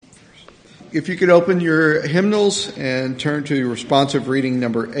If you could open your hymnals and turn to responsive reading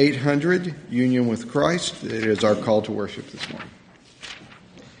number 800, Union with Christ. It is our call to worship this morning.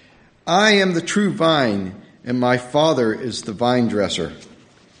 I am the true vine, and my Father is the vine dresser.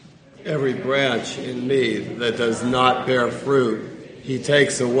 Every branch in me that does not bear fruit, he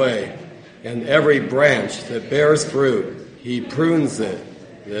takes away. And every branch that bears fruit, he prunes it,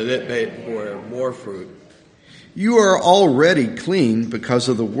 that it may bear more fruit. You are already clean because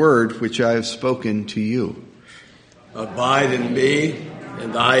of the word which I have spoken to you. Abide in me,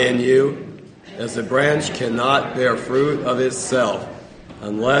 and I in you, as the branch cannot bear fruit of itself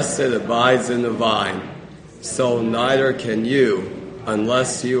unless it abides in the vine, so neither can you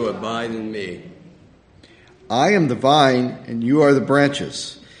unless you abide in me. I am the vine, and you are the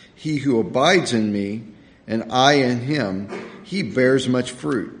branches. He who abides in me, and I in him, he bears much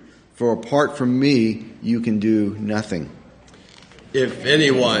fruit. For apart from me, you can do nothing. If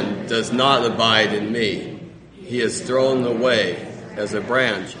anyone does not abide in me, he is thrown away as a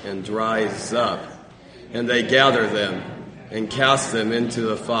branch and dries up. And they gather them and cast them into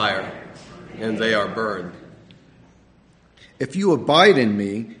the fire, and they are burned. If you abide in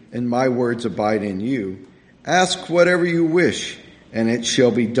me, and my words abide in you, ask whatever you wish, and it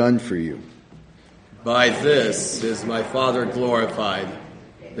shall be done for you. By this is my Father glorified,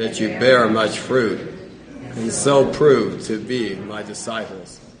 that you bear much fruit, and so prove to be my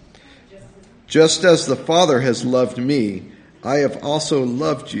disciples. Just as the Father has loved me, I have also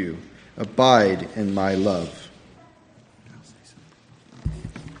loved you. Abide in my love.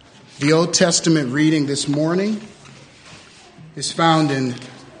 The Old Testament reading this morning is found in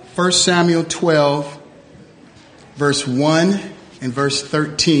 1 Samuel 12, verse 1 and verse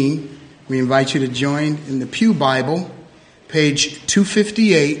 13. We invite you to join in the Pew Bible, page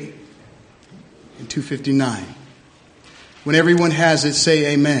 258 and 259. When everyone has it,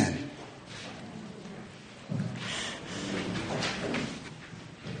 say amen.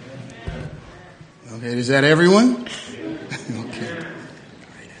 Okay, is that everyone? Okay.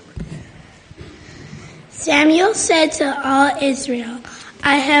 Samuel said to all Israel,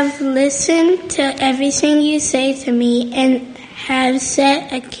 I have listened to everything you say to me and have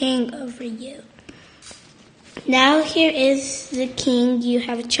set a king over you. Now here is the king you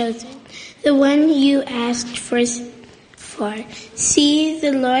have chosen, the one you asked for. See,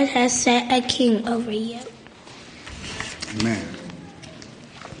 the Lord has set a king over you. Amen.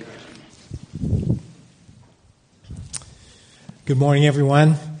 Good morning,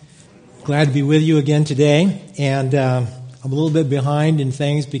 everyone. Glad to be with you again today. And I'm a little bit behind in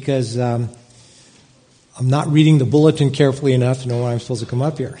things because I'm not reading the bulletin carefully enough to know when I'm supposed to come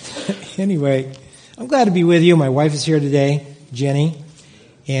up here. Anyway, I'm glad to be with you. My wife is here today, Jenny.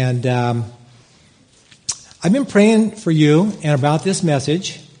 And I've been praying for you and about this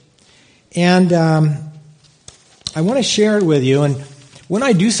message. And I want to share it with you. And when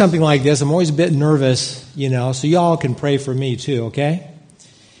I do something like this, I'm always a bit nervous, so y'all can pray for me too, okay?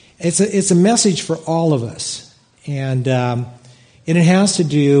 It's a message for all of us. And it has to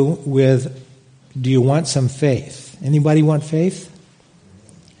do with, do you want some faith? Anybody want faith?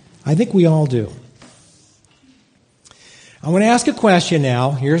 I think we all do. I want to ask a question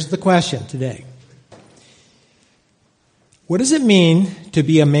now. Here's the question today. What does it mean to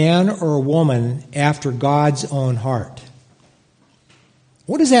be a man or a woman after God's own heart?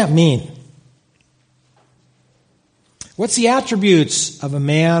 What does that mean? What's the attributes of a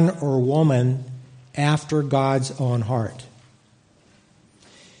man or a woman after God's own heart?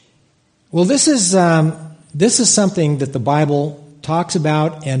 Well, this is something that the Bible talks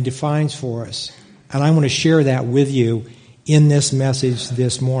about and defines for us, and I want to share that with you in this message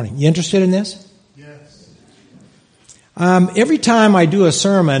this morning. You interested in this? Yes. Every time I do a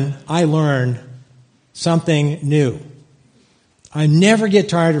sermon, I learn something new. I never get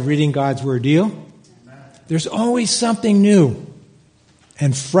tired of reading God's Word, do you? There's always something new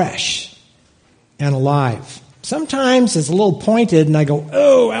and fresh and alive. Sometimes it's a little pointed and I go,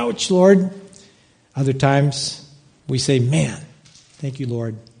 oh, ouch, Lord. Other times we say, man, thank you,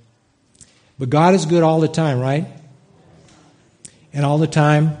 Lord. But God is good all the time, right? And all the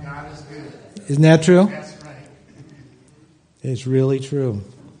time. God is good. Isn't that true? That's right. It's really true.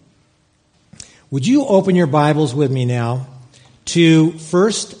 Would you open your Bibles with me now to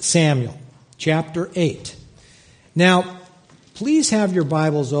 1 Samuel chapter 8. Now, please have your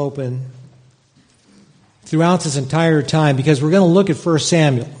Bibles open throughout this entire time because we're going to look at 1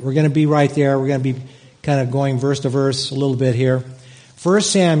 Samuel. We're going to be right there. We're going to be kind of going verse to verse a little bit here. 1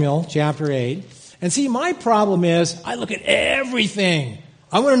 Samuel chapter 8. And see, my problem is I look at everything.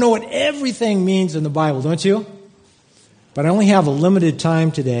 I want to know what everything means in the Bible, don't you? But I only have a limited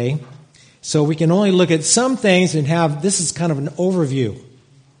time today. So we can only look at some things and have, this is kind of an overview.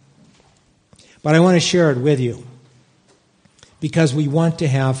 But I want to share it with you because we want to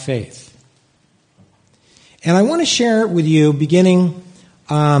have faith. And I want to share it with you beginning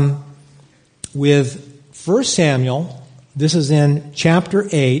with 1 Samuel. This is in chapter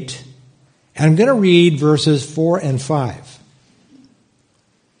 8. And I'm going to read verses 4 and 5.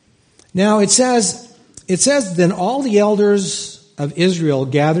 Now it says, then all the elders of Israel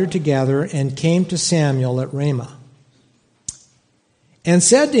gathered together and came to Samuel at Ramah and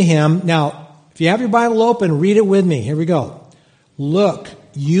said to him, now, if you have your Bible open, read it with me. Here we go. Look,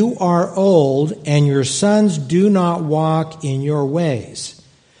 you are old, and your sons do not walk in your ways.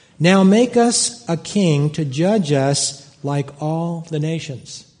 Now make us a king to judge us like all the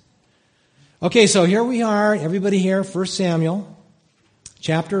nations. Okay, so here we are, everybody here, 1 Samuel,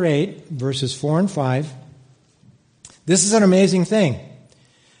 chapter 8, verses 4 and 5. This is an amazing thing,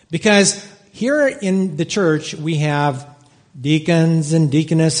 because here in the church we have deacons and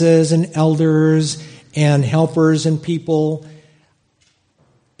deaconesses and elders and helpers and people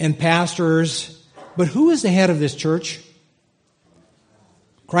and pastors. But who is the head of this church?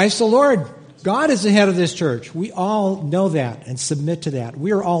 Christ the Lord. God is the head of this church. We all know that and submit to that.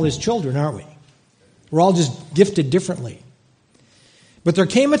 We are all His children, aren't we? We're all just gifted differently. But there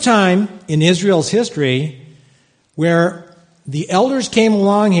came a time in Israel's history where the elders came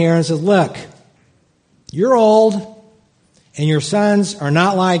along here and said, look, you're old and your sons are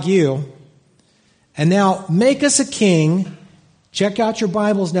not like you. And now make us a king. Check out your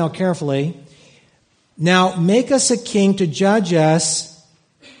Bibles now carefully. Now make us a king to judge us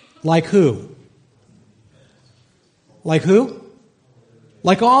like who? Like who?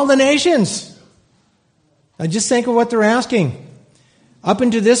 Like all the nations. Now just think of what they're asking. Up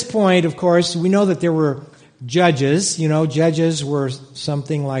until this point, of course, we know that there were judges. You know, judges were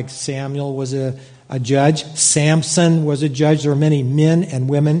something like Samuel was a judge. Samson was a judge. There were many men and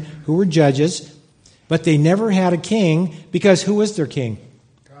women who were judges. But they never had a king because who was their king?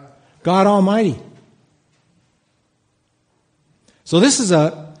 God Almighty. So this is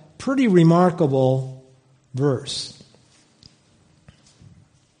a pretty remarkable verse.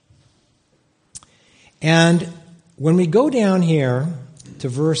 And when we go down here to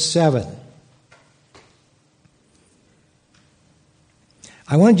verse 7,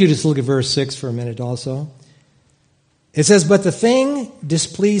 I wanted you to just look at verse 6 for a minute also. It says, but the thing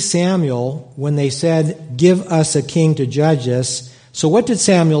displeased Samuel when they said, give us a king to judge us. So what did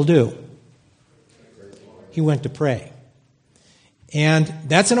Samuel do? He went to pray. And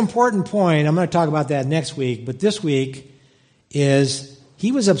that's an important point. I'm going to talk about that next week. But this week is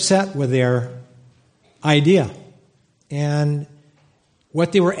he was upset with their idea and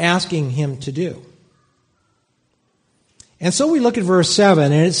what they were asking him to do. And so we look at verse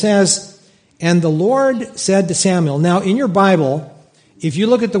 7, and it says, and the Lord said to Samuel. Now, in your Bible, if you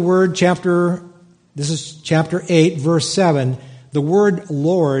look at the word this is chapter 8, verse 7, the word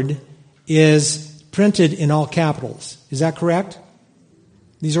Lord is printed in all capitals. Is that correct?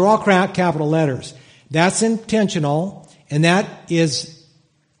 These are all capital letters. That's intentional, and that is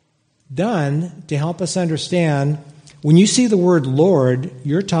done to help us understand. When you see the word Lord,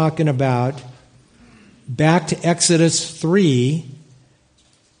 you're talking about back to Exodus 3,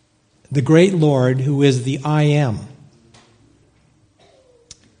 the great Lord who is the I Am.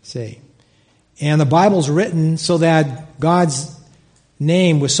 See. And the Bible's written so that God's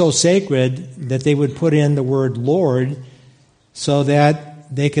name was so sacred that they would put in the word Lord so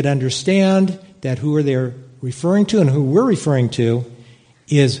that they could understand that who they're referring to and who we're referring to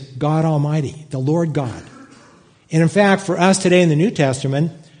is God Almighty, the Lord God. And in fact, for us today in the New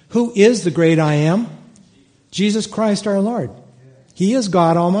Testament, who is the great I Am? Jesus Christ our Lord. He is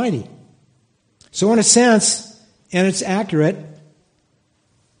God Almighty. So in a sense, and it's accurate,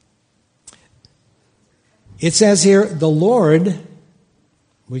 it says here, the Lord,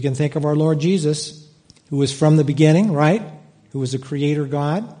 we can think of our Lord Jesus, who was from the beginning, right? Who was the Creator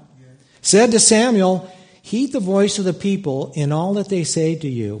God, said to Samuel, heed the voice of the people in all that they say to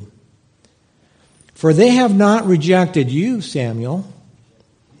you. For they have not rejected you, Samuel,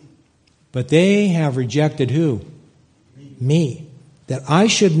 but they have rejected who? Me. That I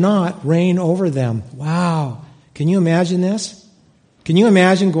should not reign over them. Wow. Can you imagine this? Can you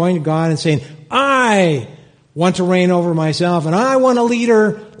imagine going to God and saying, I want to reign over myself and I want a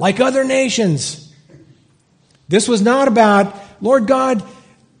leader like other nations? This was not about, Lord God,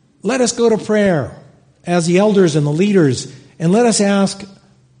 let us go to prayer as the elders and the leaders and let us ask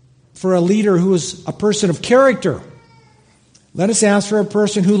for a leader who is a person of character. Let us ask for a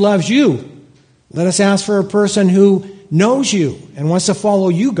person who loves you. Let us ask for a person who knows you and wants to follow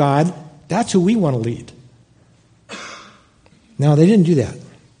you, God. That's who we want to lead. No, they didn't do that.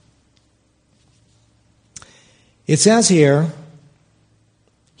 It says here,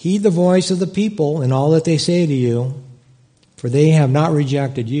 heed the voice of the people in all that they say to you, for they have not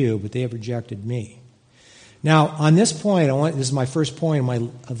rejected you, but they have rejected me. Now, on this point, this is my first point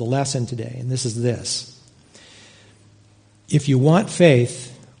of the lesson today, and this is this. If you want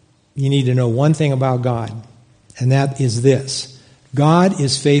faith, you need to know one thing about God, and that is this. God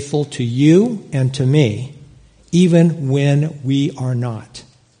is faithful to you and to me, even when we are not.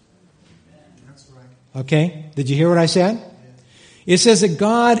 That's right. Okay? Did you hear what I said? It says that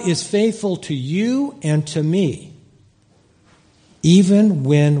God is faithful to you and to me, even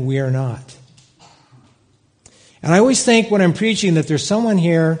when we are not. And I always think when I'm preaching that there's someone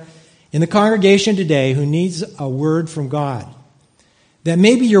here in the congregation today who needs a word from God. That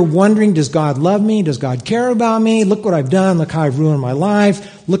maybe you're wondering, does God love me? Does God care about me? Look what I've done. Look how I've ruined my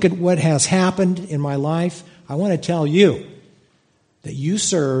life. Look at what has happened in my life. I want to tell you that you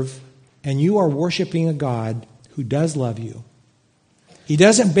serve and you are worshiping a God who does love you. He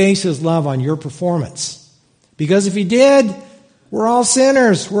doesn't base his love on your performance. Because if he did, we're all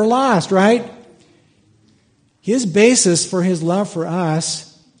sinners. We're lost, right? His basis for his love for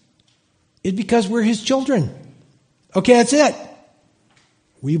us is because we're his children. Okay, that's it.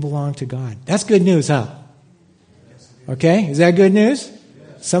 We belong to God. That's good news, huh? Okay, is that good news?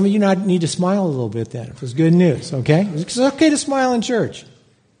 Some of you need to smile a little bit then, if it's good news, okay? It's okay to smile in church.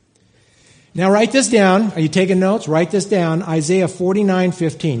 Now write this down. Are you taking notes? Write this down. Isaiah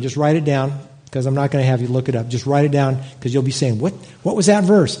 49:15. Just write it down, because I'm not going to have you look it up. Just write it down, because you'll be saying, what was that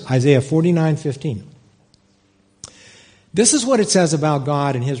verse? Isaiah 49:15. This is what it says about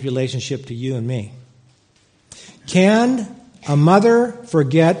God and his relationship to you and me. Can a mother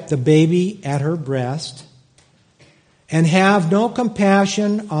forget the baby at her breast and have no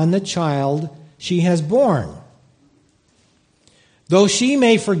compassion on the child she has borne? Though she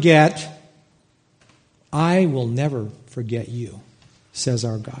may forget, I will never forget you, says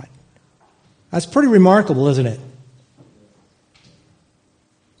our God. That's pretty remarkable, isn't it?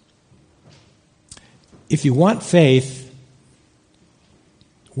 If you want faith,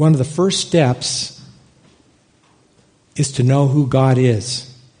 one of the first steps is to know who God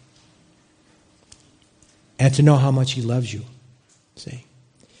is and to know how much he loves you. See?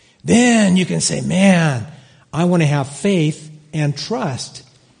 Then you can say, man, I want to have faith and trust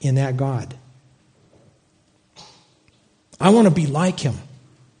in that God. I want to be like him.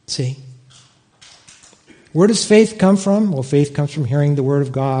 See? Where does faith come from? Well, faith comes from hearing the word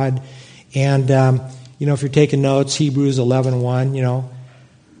of God. And, if you're taking notes, Hebrews 11:1,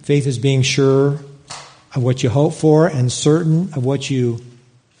 faith is being sure of what you hope for and certain of what you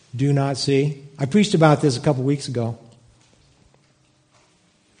do not see. I preached about this a couple weeks ago.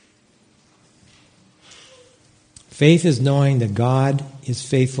 Faith is knowing that God is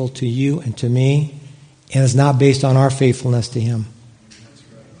faithful to you and to me, and is not based on our faithfulness to him.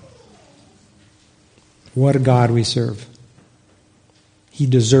 What a God we serve. He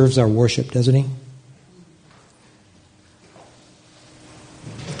deserves our worship, doesn't he?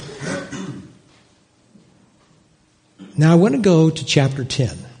 Now I want to go to chapter 10.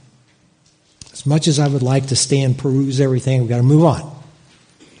 As much as I would like to stay and peruse everything, we've got to move on.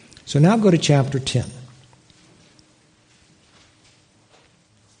 So now go to chapter 10.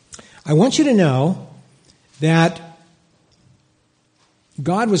 I want you to know that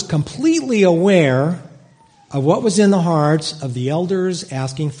God was completely aware of what was in the hearts of the elders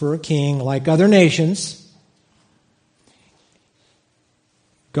asking for a king like other nations.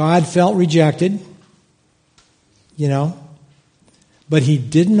 God felt rejected. But he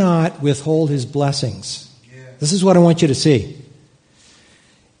did not withhold his blessings. This is what I want you to see.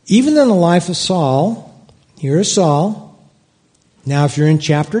 Even in the life of Saul, here is Saul. Now, if you're in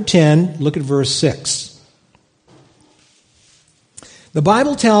chapter 10, look at verse 6. The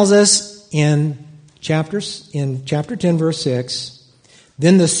Bible tells us in chapter 10, verse 6,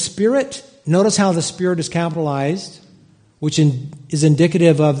 then the Spirit, notice how the Spirit is capitalized, which is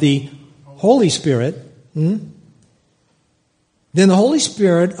indicative of the Holy Spirit. Then the Holy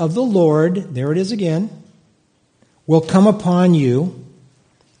Spirit of the Lord, there it is again, will come upon you.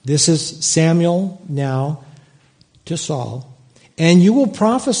 This is Samuel now to Saul. And you will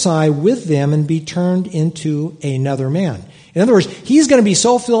prophesy with them and be turned into another man. In other words, he's going to be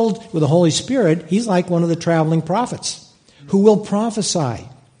so filled with the Holy Spirit, he's like one of the traveling prophets who will prophesy.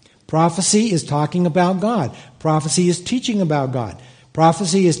 Prophecy is talking about God. Prophecy is teaching about God.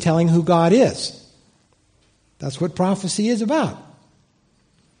 Prophecy is telling who God is. That's what prophecy is about.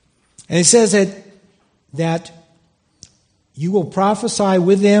 And he says that You will prophesy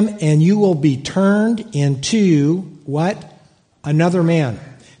with them, and you will be turned into what? Another man.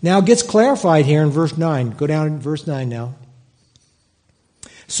 Now it gets clarified here in verse 9. Go down to verse 9 now.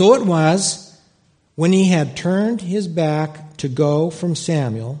 So it was, when he had turned his back to go from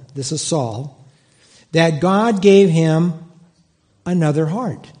Samuel, this is Saul, that God gave him another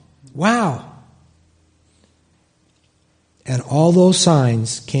heart. Wow. And all those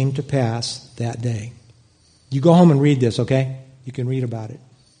signs came to pass that day. You go home and read this, okay? You can read about it.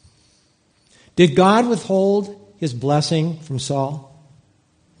 Did God withhold his blessing from Saul?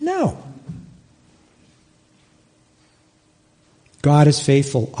 No. God is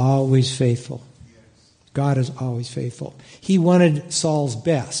faithful, always faithful. God is always faithful. He wanted Saul's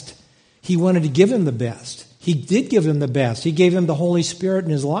best. He wanted to give him the best. He did give him the best. He gave him the Holy Spirit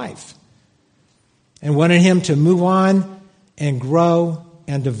in his life and wanted him to move on and grow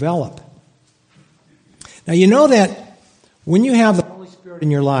and develop. Now, you know that when you have the Holy Spirit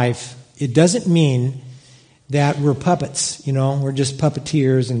in your life, it doesn't mean that we're puppets, we're just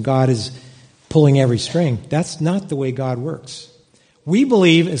puppeteers and God is pulling every string. That's not the way God works. We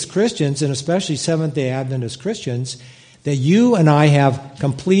believe as Christians, and especially Seventh-day Adventist Christians, that you and I have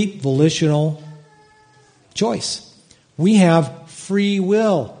complete volitional choice. We have free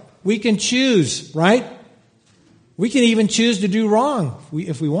will. We can choose, right? We can even choose to do wrong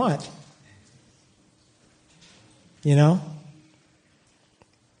if we want.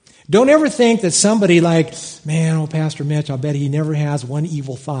 Don't ever think that somebody like, man, Pastor Mitch, I'll bet he never has one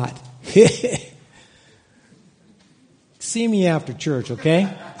evil thought. See me after church, okay?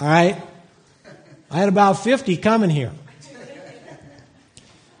 All right? I had about 50 coming here.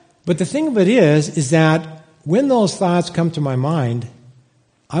 But the thing of it is that when those thoughts come to my mind,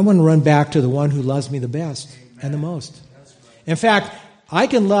 I want to run back to the one who loves me the best and the most. In fact, I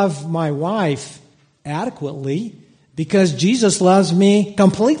can love my wife adequately because Jesus loves me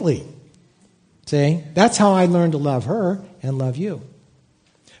completely. See? That's how I learned to love her and love you.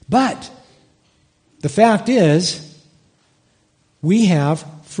 But the fact is, we have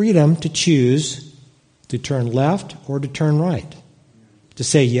freedom to choose to turn left or to turn right. To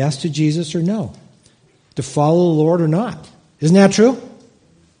say yes to Jesus or no. To follow the Lord or not. Isn't that true?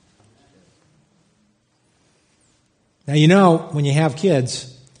 Now, when you have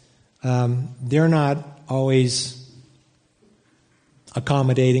kids, they're not always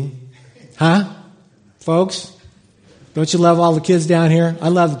accommodating. Huh? Folks? Don't you love all the kids down here? I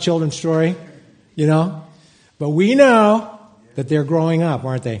love the children's story, But we know that they're growing up,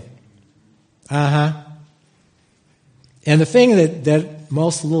 aren't they? Uh-huh. And the thing that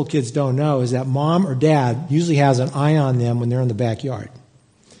most little kids don't know is that mom or dad usually has an eye on them when they're in the backyard.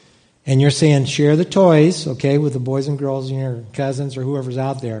 And you're saying, share the toys, okay, with the boys and girls and your cousins or whoever's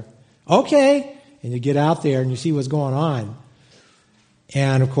out there. Okay. And you get out there and you see what's going on.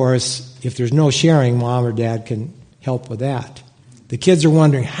 And, of course, if there's no sharing, mom or dad can help with that. The kids are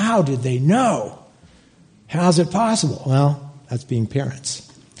wondering, how did they know? How's it possible? Well, that's being parents.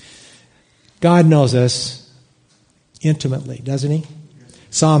 God knows us intimately, doesn't he?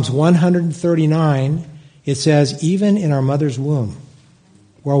 Psalms 139, it says, even in our mother's womb,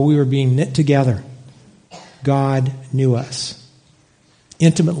 while we were being knit together, God knew us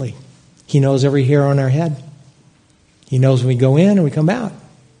intimately. He knows every hair on our head. He knows when we go in and we come out.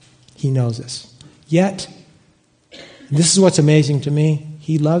 He knows us. Yet, this is what's amazing to me,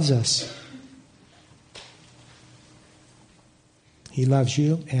 he loves us. He loves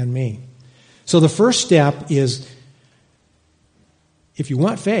you and me. So the first step is, if you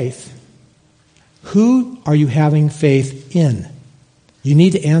want faith, who are you having faith in? You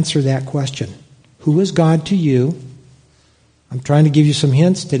need to answer that question. Who is God to you? I'm trying to give you some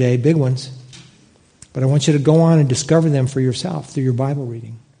hints today, big ones. But I want you to go on and discover them for yourself through your Bible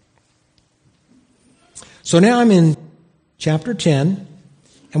reading. So now I'm in chapter 10,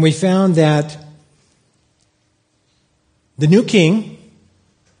 and we found that the new king,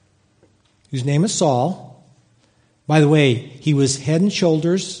 whose name is Saul, by the way, he was head and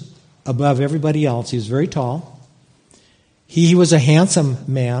shoulders above everybody else. He was very tall. He was a handsome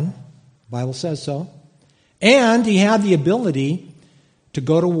man. The Bible says so. And he had the ability to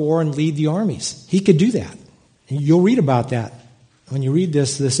go to war and lead the armies. He could do that. And you'll read about that when you read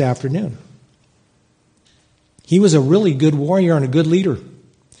this afternoon. He was a really good warrior and a good leader.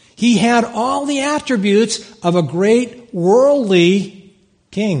 He had all the attributes of a great worldly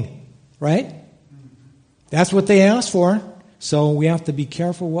king, right? That's what they asked for. So we have to be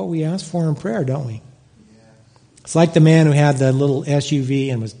careful what we ask for in prayer, don't we? It's like the man who had the little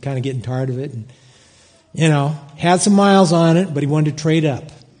SUV and was kind of getting tired of it and, had some miles on it, but he wanted to trade up.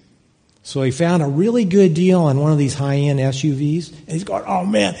 So he found a really good deal on one of these high-end SUVs. And he's going, oh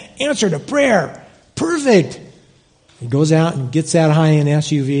man, answer to prayer. Perfect. He goes out and gets that high-end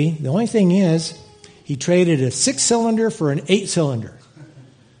SUV. The only thing is, he traded a 6-cylinder for an 8-cylinder.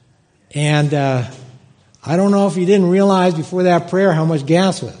 And I don't know if he didn't realize before that prayer how much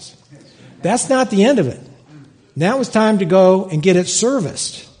gas was. That's not the end of it. Now it was time to go and get it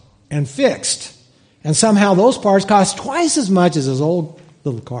serviced and fixed. And somehow those parts cost twice as much as his old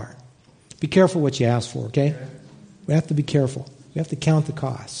little car. Be careful what you ask for, okay? We have to be careful. We have to count the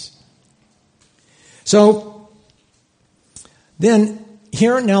costs. So, then,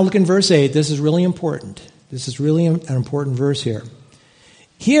 here, now look in verse 8. This is really important. This is really an important verse here.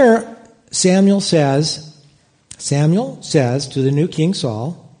 Here, Samuel says to the new King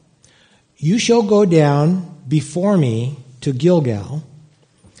Saul, you shall go down before me to Gilgal.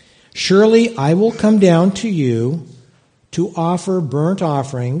 Surely I will come down to you to offer burnt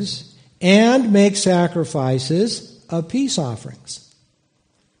offerings and make sacrifices of peace offerings.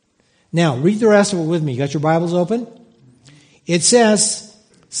 Now, read the rest of it with me. You got your Bibles open? It says,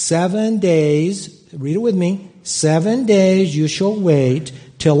 7 days, read it with me, 7 days you shall wait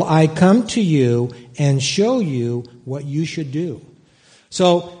till I come to you and show you what you should do.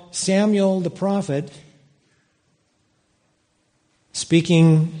 So, Samuel the prophet,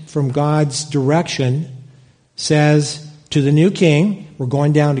 speaking from God's direction, says to the new king, we're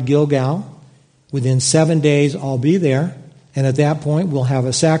going down to Gilgal. Within 7 days, I'll be there. And at that point, we'll have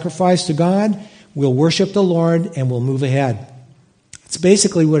a sacrifice to God. We'll worship the Lord, and we'll move ahead. It's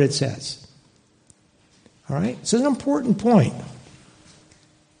basically what it says. All right? It's an important point.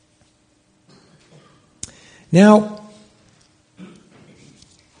 Now,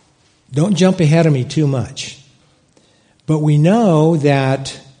 don't jump ahead of me too much. But we know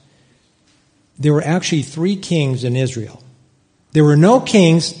that there were actually 3 kings in Israel. There were no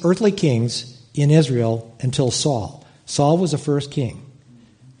kings, earthly kings, in Israel until Saul. Saul was the first king.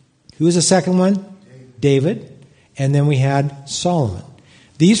 Who was the second one? David. And then we had Solomon.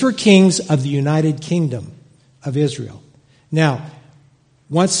 These were kings of the United Kingdom of Israel. Now,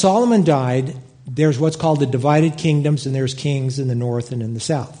 once Solomon died, there's what's called the divided kingdoms, and there's kings in the north and in the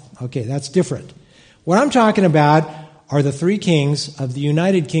south. Okay, that's different. What I'm talking about are the 3 kings of the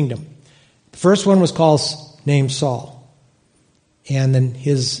United Kingdom. The first one was named Saul. And then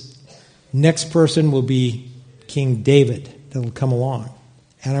his next person will be King David that will come along.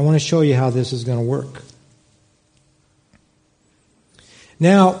 And I want to show you how this is going to work.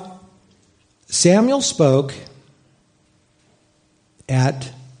 Now, Samuel spoke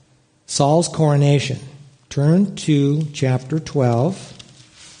at Saul's coronation. Turn to chapter 12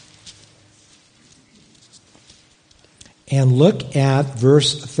 and look at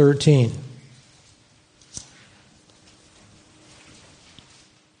verse 13.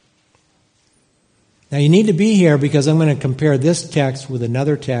 Now you need to be here because I'm going to compare this text with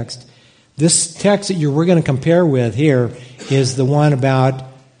another text. This text that we're going to compare with here is the one about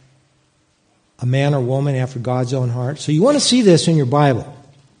a man or woman after God's own heart. So you want to see this in your Bible.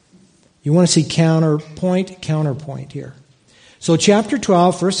 You want to see counterpoint here. So chapter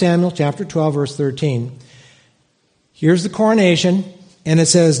 12, 1 Samuel chapter 12, verse 13. Here's the coronation, and it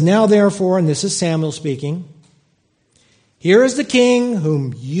says, now therefore, and this is Samuel speaking, here is the king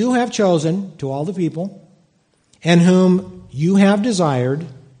whom you have chosen to all the people, and whom you have desired,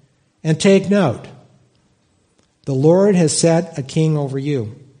 and take note, the Lord has set a king over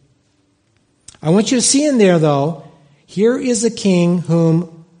you. I want you to see in there, though, here is a king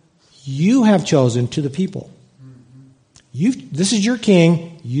whom you have chosen to the people. This is your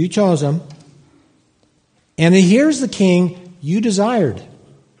king, you chose him. And here's the king you desired.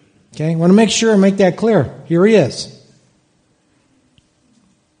 Okay, I want to make sure I make that clear. Here he is.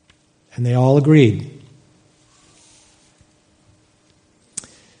 And they all agreed.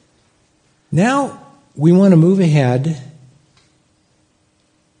 Now we want to move ahead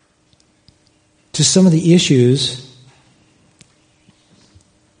to some of the issues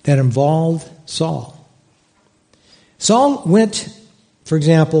that involved Saul. Saul went, for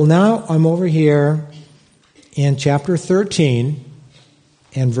example, now I'm over here in chapter 13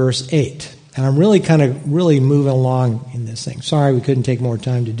 and verse 8. And I'm really moving along in this thing. Sorry we couldn't take more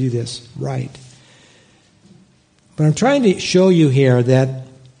time to do this right. But I'm trying to show you here that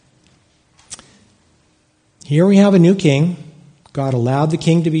here we have a new king. God allowed the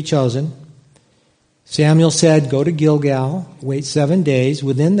king to be chosen. Samuel said, go to Gilgal, wait 7 days.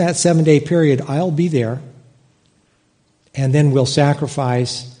 Within that 7-day period, I'll be there. And then we'll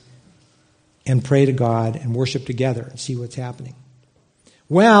sacrifice and pray to God and worship together and see what's happening.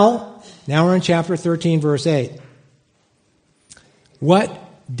 Well, now we're in chapter 13, verse 8. What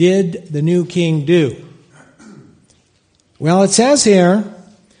did the new king do? Well, it says here,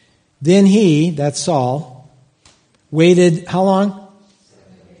 then he, that's Saul, waited how long?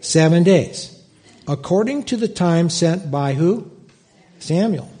 7 days. According to the time sent by who?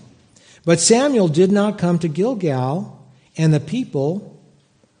 Samuel. But Samuel did not come to Gilgal, and the people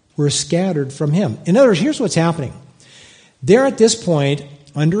were scattered from him. In other words, here's what's happening. They're at this point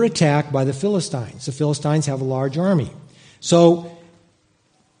under attack by the Philistines. The Philistines have a large army. So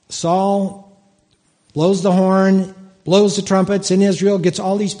Saul blows the horn, blows the trumpets in Israel, gets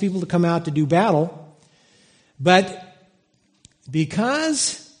all these people to come out to do battle. But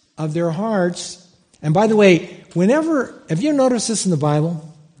because of their hearts, and by the way, have you noticed this in the Bible?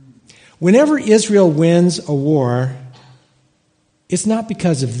 Whenever Israel wins a war, it's not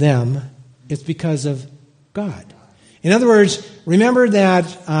because of them, it's because of God. In other words, remember that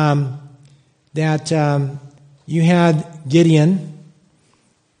you had Gideon,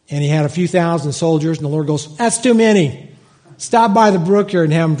 and he had a few thousand soldiers, and the Lord goes, that's too many. Stop by the brook here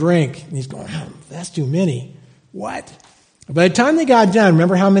and have them drink. And he's going, oh, that's too many. What? By the time they got done,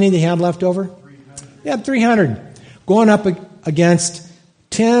 remember how many they had left over? 300. They had 300. Going up against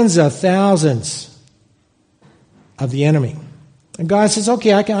tens of thousands of the enemy. And God says,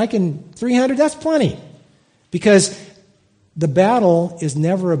 okay, I can 300, that's plenty. Because the battle is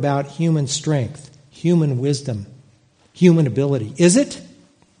never about human strength, human wisdom, human ability. Is it?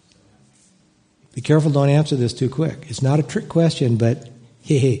 Be careful, don't answer this too quick. It's not a trick question, but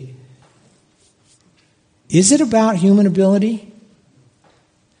hey. Is it about human ability?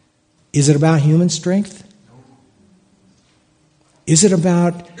 Is it about human strength? Is it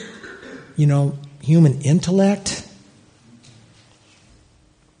about, human intellect?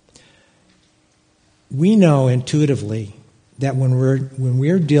 We know intuitively that when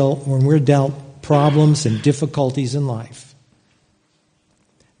we're dealt problems and difficulties in life,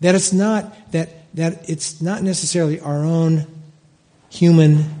 that it's not necessarily our own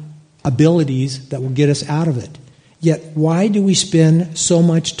human abilities that will get us out of it. Yet, why do we spend so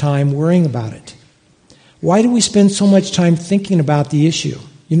much time worrying about it? Why do we spend so much time thinking about the issue?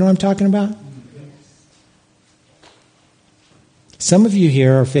 You know what I'm talking about? Some of you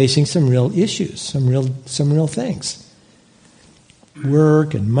here are facing some real issues, some real things.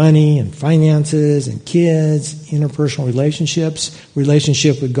 Work and money and finances and kids, interpersonal relationships,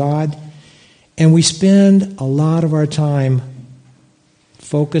 relationship with God. And we spend a lot of our time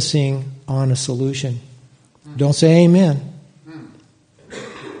focusing on a solution. Don't say amen.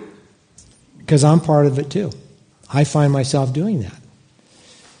 Because I'm part of it too. I find myself doing that.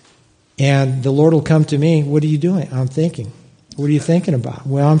 And the Lord will come to me, what are you doing? I'm thinking. What are you thinking about?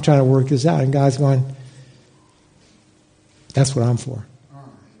 Well, I'm trying to work this out. And God's going, that's what I'm for.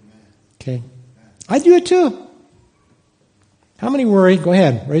 Okay? I do it too. How many worry? Go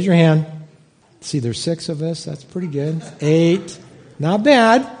ahead. Raise your hand. See, there's 6 of us. That's pretty good. 8. Not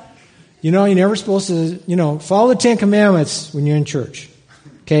bad. You're never supposed to, follow the 10 Commandments when you're in church.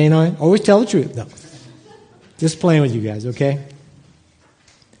 Okay, always tell the truth. No. Just playing with you guys, okay?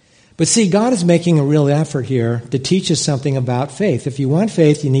 But see, God is making a real effort here to teach us something about faith. If you want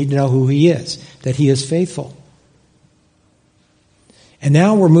faith, you need to know who He is, that He is faithful. And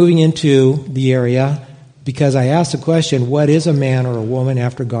now we're moving into the area, because I asked the question, what is a man or a woman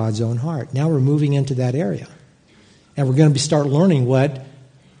after God's own heart? Now we're moving into that area. And we're going to start learning what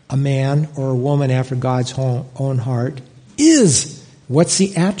a man or a woman after God's own heart is. What's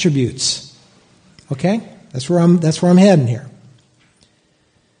the attributes? Okay? That's where I'm heading here.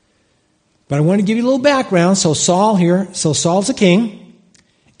 But I want to give you a little background. So Saul's a king,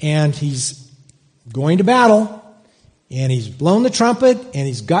 and he's going to battle, and he's blown the trumpet, and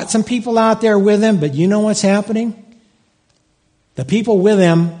he's got some people out there with him, but you know what's happening? The people with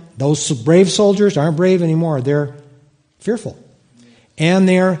him, those brave soldiers, aren't brave anymore. They're fearful. And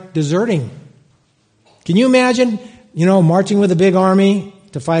they're deserting. Can you imagine, marching with a big army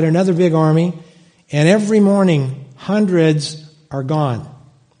to fight another big army, and every morning, hundreds are gone.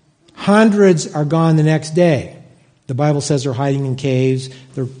 Hundreds are gone the next day. The Bible says they're hiding in caves,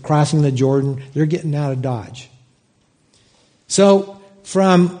 they're crossing the Jordan, they're getting out of Dodge. So,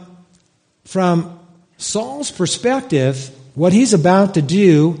 from Saul's perspective, what he's about to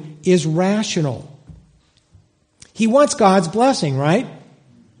do is rational. He wants God's blessing, right?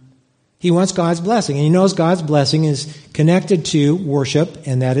 He wants God's blessing. And he knows God's blessing is connected to worship,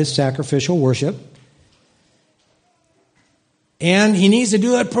 and that is sacrificial worship. And he needs to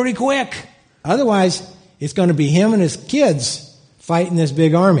do it pretty quick. Otherwise, it's going to be him and his kids fighting this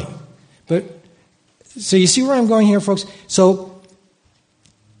big army. So you see where I'm going here, folks? So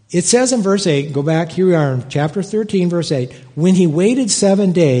It says in verse 8, go back, here we are in chapter 13, verse 8, when he waited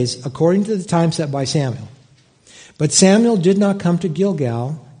 7 days, according to the time set by Samuel. But Samuel did not come to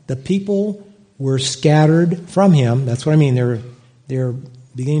Gilgal. The people were scattered from him. That's what I mean. They're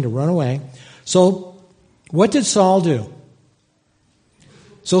beginning to run away. So what did Saul do?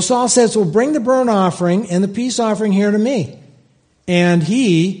 So Saul says, well, bring the burnt offering and the peace offering here to me. And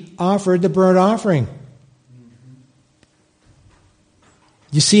he offered the burnt offering.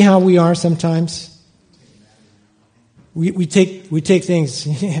 You see how we are sometimes? We take things,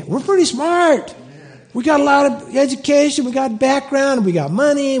 we're pretty smart. We got a lot of education, we got background, we got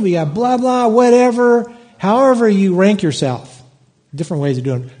money, we got blah, blah, whatever. However you rank yourself. Different ways of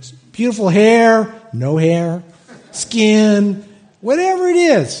doing it. Beautiful hair, no hair, skin, whatever it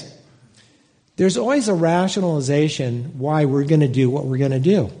is. There's always a rationalization why we're going to do what we're going to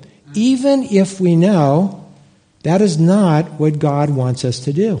do. Even if we know that is not what God wants us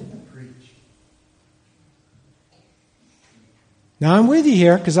to do. Now I'm with you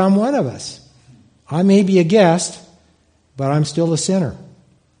here because I'm one of us. I may be a guest, but I'm still a sinner.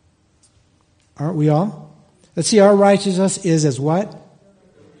 Aren't we all? Let's see, our righteousness is as what?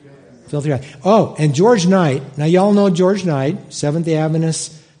 Filthy rags. Oh, and George Knight. Now y'all know George Knight, Seventh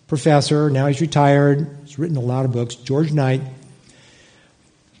Adventist professor. Now he's retired. He's written a lot of books. George Knight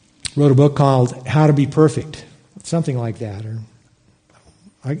wrote a book called How to Be Perfect. Something like that. Or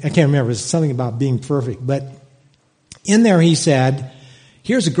I can't remember. It's something about being perfect. But in there he said,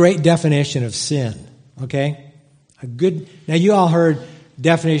 here's a great definition of sin. Okay? Now you all heard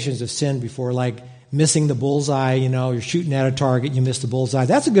definitions of sin before, like missing the bullseye, you're shooting at a target, you miss the bullseye.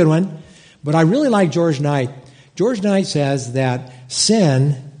 That's a good one. But I really like George Knight. George Knight says that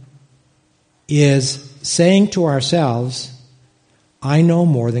sin is saying to ourselves, I know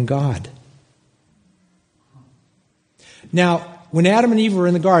more than God. Now, when Adam and Eve were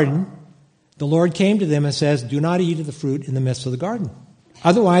in the garden, the Lord came to them and says, do not eat of the fruit in the midst of the garden.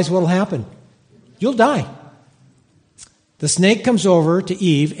 Otherwise, what will happen? You'll die. The snake comes over to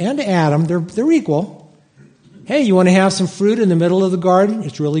Eve and to Adam. They're equal. Hey, you want to have some fruit in the middle of the garden?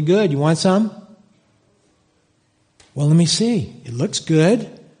 It's really good. You want some? Well, let me see. It looks good.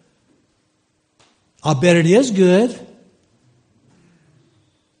 I'll bet it is good.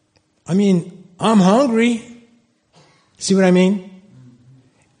 I mean, I'm hungry. See what I mean?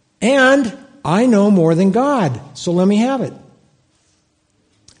 And I know more than God, so let me have it.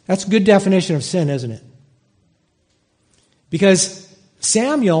 That's a good definition of sin, isn't it? Because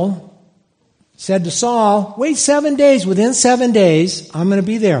Samuel said to Saul, wait 7 days. Within 7 days, I'm going to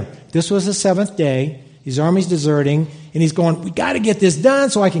be there. This was the 7th day. His army's deserting, and he's going, we got to get this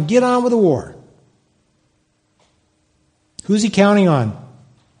done so I can get on with the war. Who's he counting on?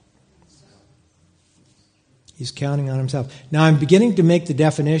 He's counting on himself. Now, I'm beginning to make the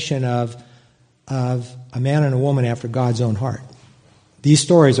definition of a man and a woman after God's own heart. These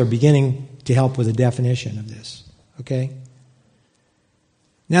stories are beginning to help with the definition of this. Okay?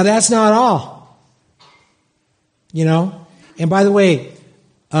 Now, that's not all. And by the way,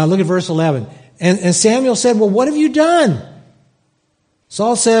 look at verse 11. And Samuel said, well, what have you done?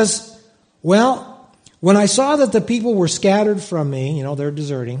 Saul says, well, when I saw that the people were scattered from me, they're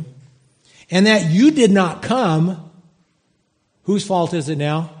deserting, and that you did not come, whose fault is it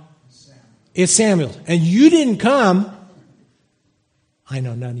now? It's Samuel's. And you didn't come. I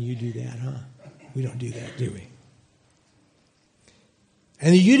know none of you do that, huh? We don't do that, do we?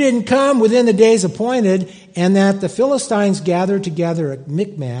 And you didn't come within the days appointed, and that the Philistines gathered together at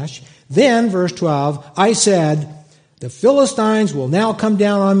Michmash. Then, verse 12, I said, the Philistines will now come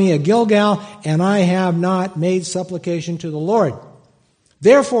down on me at Gilgal, and I have not made supplication to the Lord.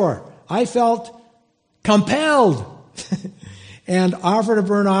 Therefore, I felt compelled and offered a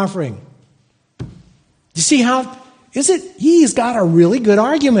burnt offering. You see how, he's got a really good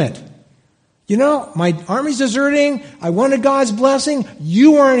argument. My army's deserting. I wanted God's blessing.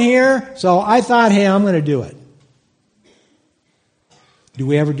 You weren't here. So I thought, hey, I'm going to do it. Do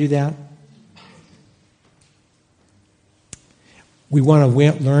we ever do that? We want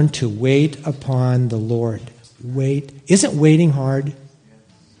to learn to wait upon the Lord. Wait. Isn't waiting hard?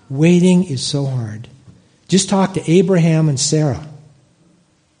 Waiting is so hard. Just talk to Abraham and Sarah.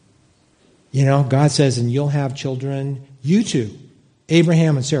 God says, and you'll have children, you two,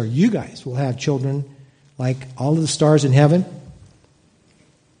 Abraham and Sarah, you guys will have children like all of the stars in heaven.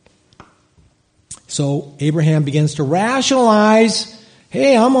 So Abraham begins to rationalize,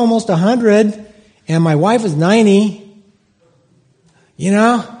 hey, I'm almost 100 and my wife is 90.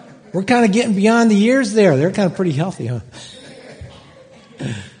 We're kind of getting beyond the years there. They're kind of pretty healthy, huh?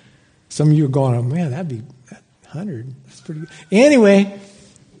 Some of you are going, oh, man, that'd be 100. That's pretty good. Anyway,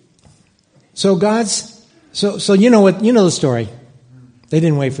 So you know what, you know the story. They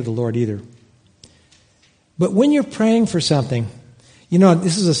didn't wait for the Lord either. But when you're praying for something, you know,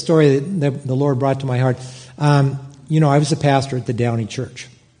 this is a story that the Lord brought to my heart. You know, I was a pastor at the Downey Church.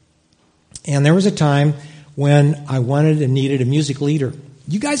 And there was a time when I wanted and needed a music leader.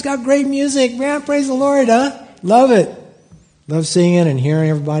 You guys got great music, man. Praise the Lord, huh? Love it. Love singing and hearing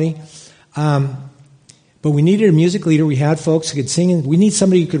everybody. But we needed a music leader. We had folks who could sing. We need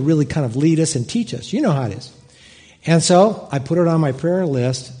somebody who could really kind of lead us and teach us. You know how it is. And so I put it on my prayer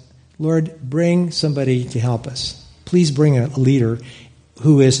list. Lord, bring somebody to help us. Please bring a leader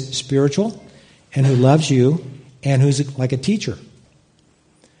who is spiritual and who loves you and who's like a teacher.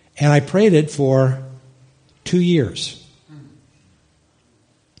 And I prayed it for 2 years.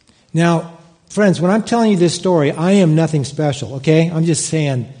 Now, friends, when I'm telling you this story, I am nothing special, okay? I'm just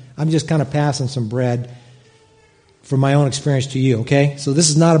saying, I'm just kind of passing some bread from my own experience to you, okay? So this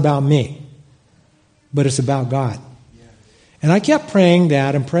is not about me, but it's about God. And I kept praying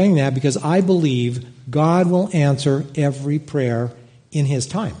that because I believe God will answer every prayer in His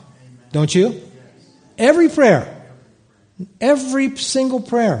time. Don't you? Every prayer. Every single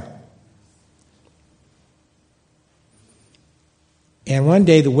prayer. And one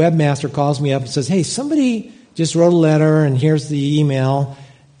day the webmaster calls me up and says, hey, somebody just wrote a letter and here's the email,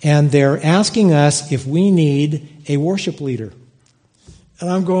 and they're asking us if we need a worship leader. And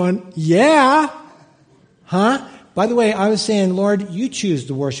I'm going, yeah. Huh? By the way, I was saying, Lord, you choose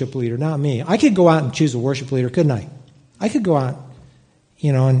the worship leader, not me. I could go out and choose a worship leader, couldn't I? I could go out,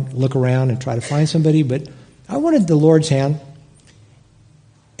 you know, and look around and try to find somebody, but I wanted the Lord's hand.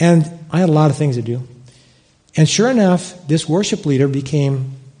 And I had a lot of things to do. And sure enough, this worship leader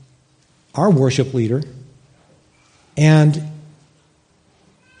became our worship leader. And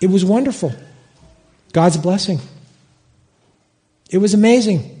it was wonderful. God's blessing. It was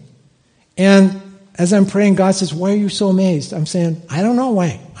amazing. And as I'm praying, God says, why are you so amazed? I'm saying, I don't know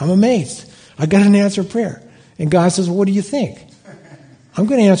why. I'm amazed. I got an answered prayer. And God says, well, what do you think? I'm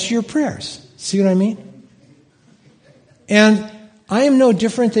going to answer your prayers. See what I mean? And I am no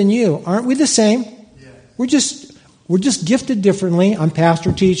different than you. Aren't we the same? We're just gifted differently. I'm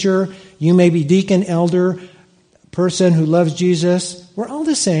pastor, teacher. You may be deacon, elder, person who loves Jesus. We're all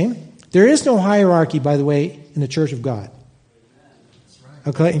the same. There is no hierarchy, by the way, in the church of God.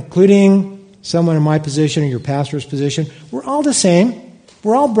 Okay, including someone in my position or your pastor's position. We're all the same.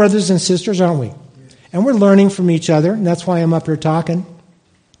 We're all brothers and sisters, aren't we? And we're learning from each other, and that's why I'm up here talking.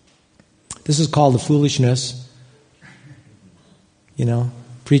 This is called the foolishness. You know,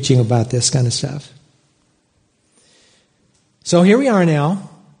 preaching about this kind of stuff. So here we are now.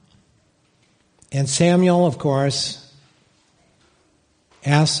 And Samuel, of course,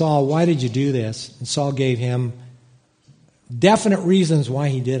 asked Saul, why did you do this? And Saul gave him definite reasons why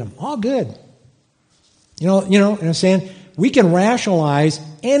he did them. All good. You know what I'm saying? We can rationalize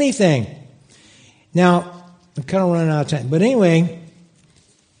anything. Now, I'm kind of running out of time. But anyway,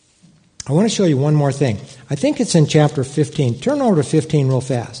 I want to show you one more thing. I think it's in chapter 15. Turn over to 15 real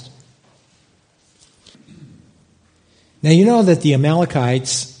fast. Now, you know that the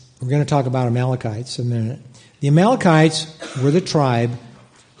Amalekites, we're going to talk about Amalekites in a minute. The Amalekites were the tribe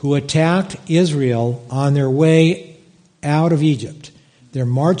who attacked Israel on their way out of Egypt. They're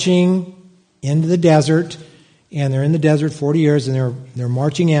marching into the desert, and they're in the desert 40 years, and they're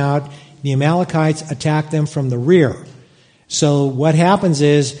marching out. The Amalekites attack them from the rear. So what happens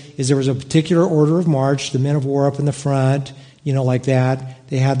is there was a particular order of march. The men of war up in the front, like that.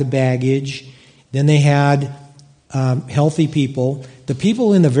 They had the baggage. Then they had healthy people. The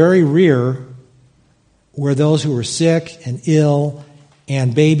people in the very rear were those who were sick and ill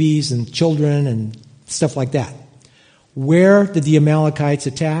and babies and children and stuff like that. Where did the Amalekites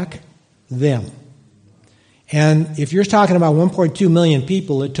attack? Them. And if you're talking about 1.2 million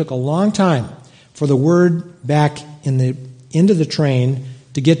people, it took a long time for the word back into the train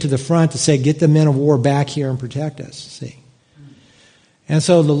to get to the front to say, get the men of war back here and protect us. See? And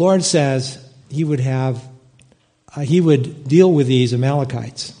so the Lord says he would deal with these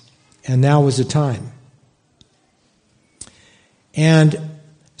Amalekites. And now was the time. And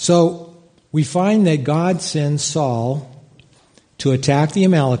so we find that God sends Saul to attack the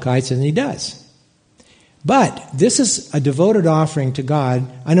Amalekites, and he does. But this is a devoted offering to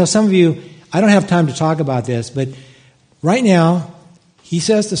God. I know some of you, I don't have time to talk about this, but right now, he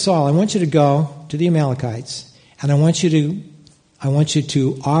says to Saul, I want you to go to the Amalekites, and I want you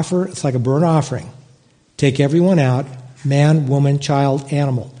to offer, it's like a burnt offering. Take everyone out, man, woman, child,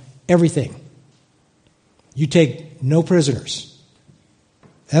 animal, everything. You take no prisoners.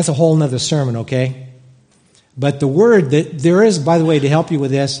 That's a whole nother sermon, okay? But the word that there is, by the way, to help you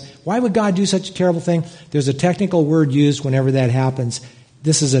with this, why would God do such a terrible thing? There's a technical word used whenever that happens.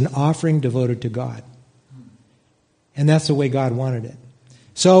 This is an offering devoted to God. And that's the way God wanted it.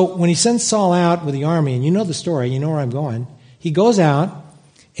 So when he sends Saul out with the army, and you know the story, you know where I'm going, he goes out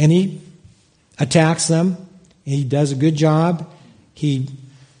and he attacks them. He does a good job. He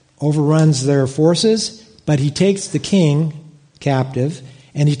overruns their forces, but he takes the king captive,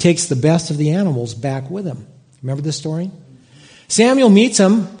 and he takes the best of the animals back with him. Remember this story? Samuel meets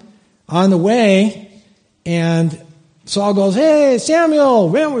him on the way, and Saul goes, "Hey, Samuel,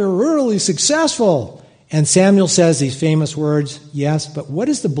 man, we were really successful." And Samuel says these famous words, "Yes, but what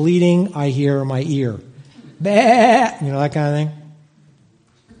is the bleating I hear in my ear?" Bah! You know, that kind of thing.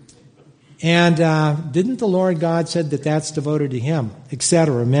 And didn't the Lord God said that that's devoted to him,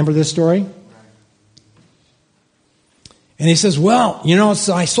 etc.? Remember this story? And he says, "Well, you know, it's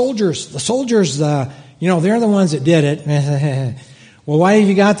my soldiers. The soldiers, you know, they're the ones that did it." "Well, why have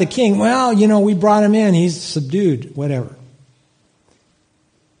you got the king?" "Well, you know, we brought him in. He's subdued, whatever."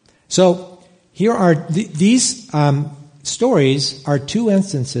 So here are these stories are two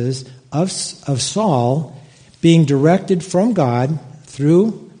instances of Saul being directed from God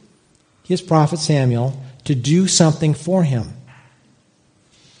through his prophet Samuel to do something for him.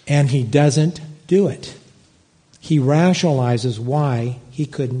 And he doesn't do it. He rationalizes why he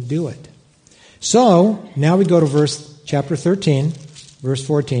couldn't do it. So, now we go to chapter 13, verse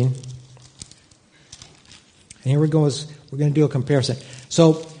 14. And here we go. We're going to do a comparison.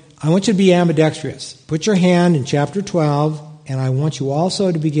 So, I want you to be ambidextrous. Put your hand in chapter 12, and I want you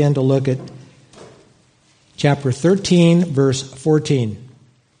also to begin to look at chapter 13, verse 14.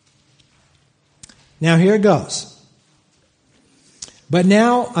 Now, here it goes. But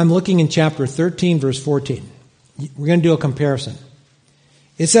now I'm looking in chapter 13, verse 14. We're going to do a comparison.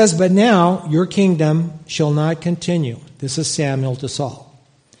 It says, "But now your kingdom shall not continue." This is Samuel to Saul.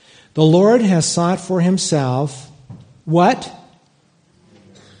 "The Lord has sought for himself," what?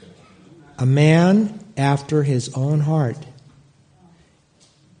 "A man after his own heart."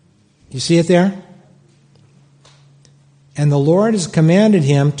 You see it there? "And the Lord has commanded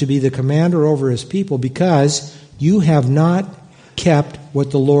him to be the commander over his people, because you have not kept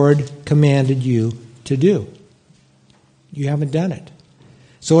what the Lord commanded you to do." You haven't done it.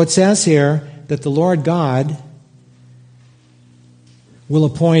 So it says here that the Lord God will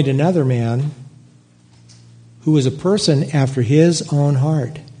appoint another man who is a person after his own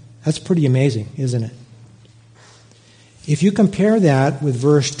heart. That's pretty amazing, isn't it? If you compare that with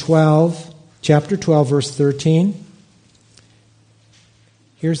verse 12, chapter 12, verse 13,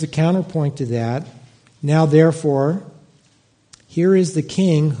 here's the counterpoint to that. "Now therefore, here is the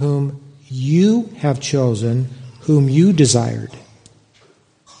king whom you have chosen, whom you desired."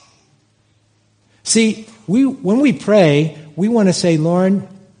 See, when we pray, we want to say, "Lord,"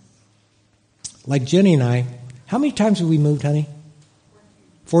 like Jenny and I, how many times have we moved, honey?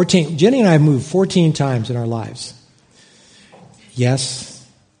 14. Jenny and I have moved 14 times in our lives. Yes,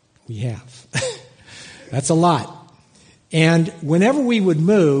 we have. That's a lot. And whenever we would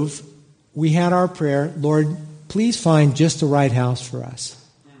move, we had our prayer, "Lord, please find just the right house for us."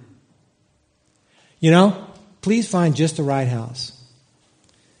 You know, please find just the right house.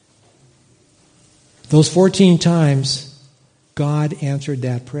 Those 14 times, God answered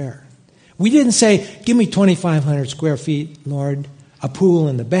that prayer. We didn't say, "Give me 2,500 square feet, Lord, a pool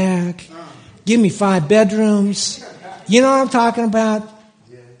in the back. Give me 5 bedrooms." You know what I'm talking about?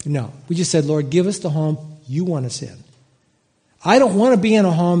 No. We just said, "Lord, give us the home you want us in." I don't want to be in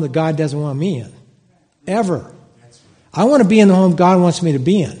a home that God doesn't want me in. Ever. I want to be in the home God wants me to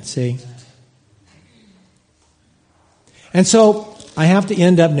be in, see? And so, I have to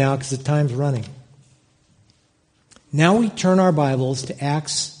end up now because the time's running. Now we turn our Bibles to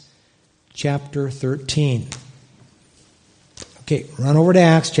Acts chapter 13. Okay, run over to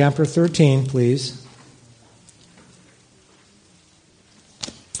Acts chapter 13, please.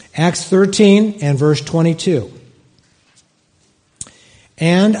 Acts 13 and verse 22.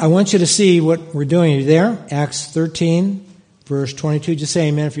 And I want you to see what we're doing. Are you there? Acts 13, verse 22. Just say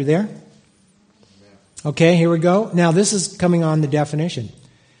amen if you're there. Okay, here we go. Now this is coming on the definition.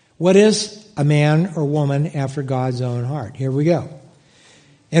 What is a man or woman after God's own heart? Here we go.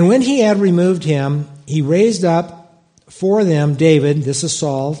 "And when he had removed him, he raised up for them David," this is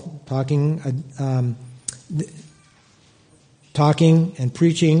Saul talking and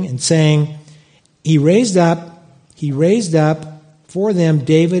preaching and saying, he raised up for them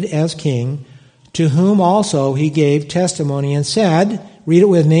David as king, to whom also he gave testimony and said," read it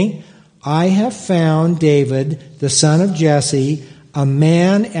with me, "I have found David, the son of Jesse, a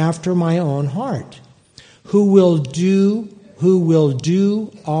man after my own heart, who will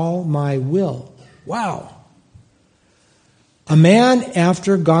do all my will. Wow. A man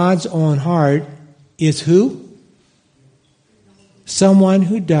after God's own heart is who? Someone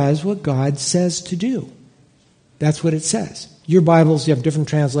who does what God says to do. That's what it says. Your Bibles, you have different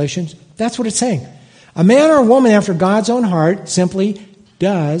translations. That's what it's saying. A man or a woman after God's own heart simply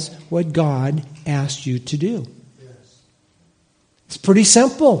does what God asked you to do. It's pretty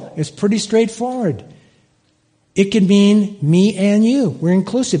simple. It's pretty straightforward. It can mean me and you. We're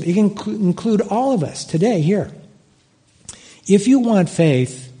inclusive. It can include all of us today here. If you want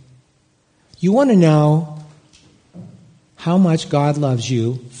faith, you want to know how much God loves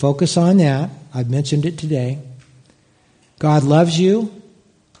you. Focus on that. I've mentioned it today. God loves you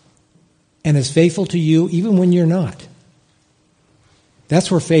and is faithful to you even when you're not. That's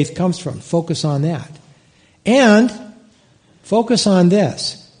where faith comes from. Focus on that. And focus on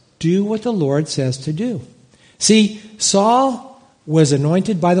this. Do what the Lord says to do. See, Saul was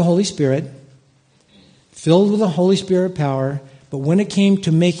anointed by the Holy Spirit, filled with the Holy Spirit power, but when it came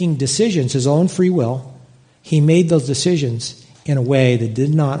to making decisions, his own free will, he made those decisions in a way that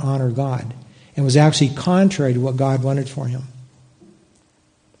did not honor God and was actually contrary to what God wanted for him.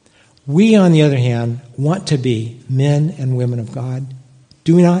 We, on the other hand, want to be men and women of God.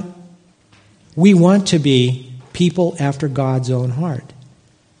 Do we not? We want to be people after God's own heart.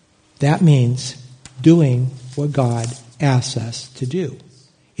 That means doing what God asks us to do.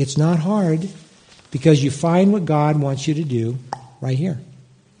 It's not hard because you find what God wants you to do right here.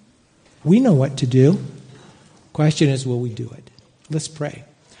 We know what to do. Question is, will we do it? Let's pray.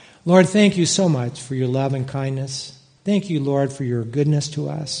 Lord, thank you so much for your love and kindness. Thank you, Lord, for your goodness to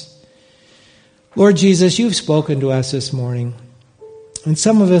us. Lord Jesus, you've spoken to us this morning, and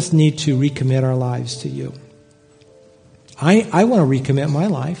some of us need to recommit our lives to you. I want to recommit my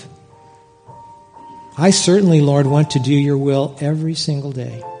life. I certainly, Lord, want to do your will every single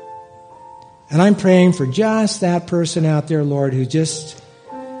day. And I'm praying for just that person out there, Lord, who just,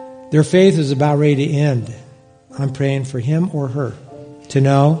 their faith is about ready to end. I'm praying for him or her to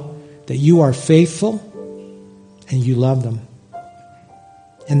know that you are faithful and you love them.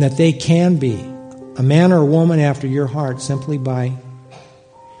 And that they can be a man or a woman after your heart simply by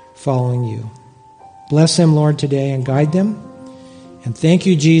following you. Bless them, Lord, today and guide them. And thank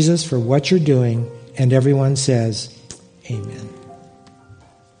you, Jesus, for what you're doing. And everyone says, amen.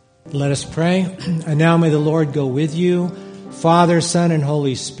 Let us pray. And now may the Lord go with you, Father, Son, and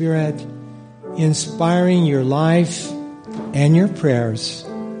Holy Spirit, inspiring your life and your prayers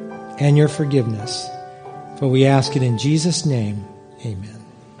and your forgiveness. For we ask it in Jesus' name. Amen.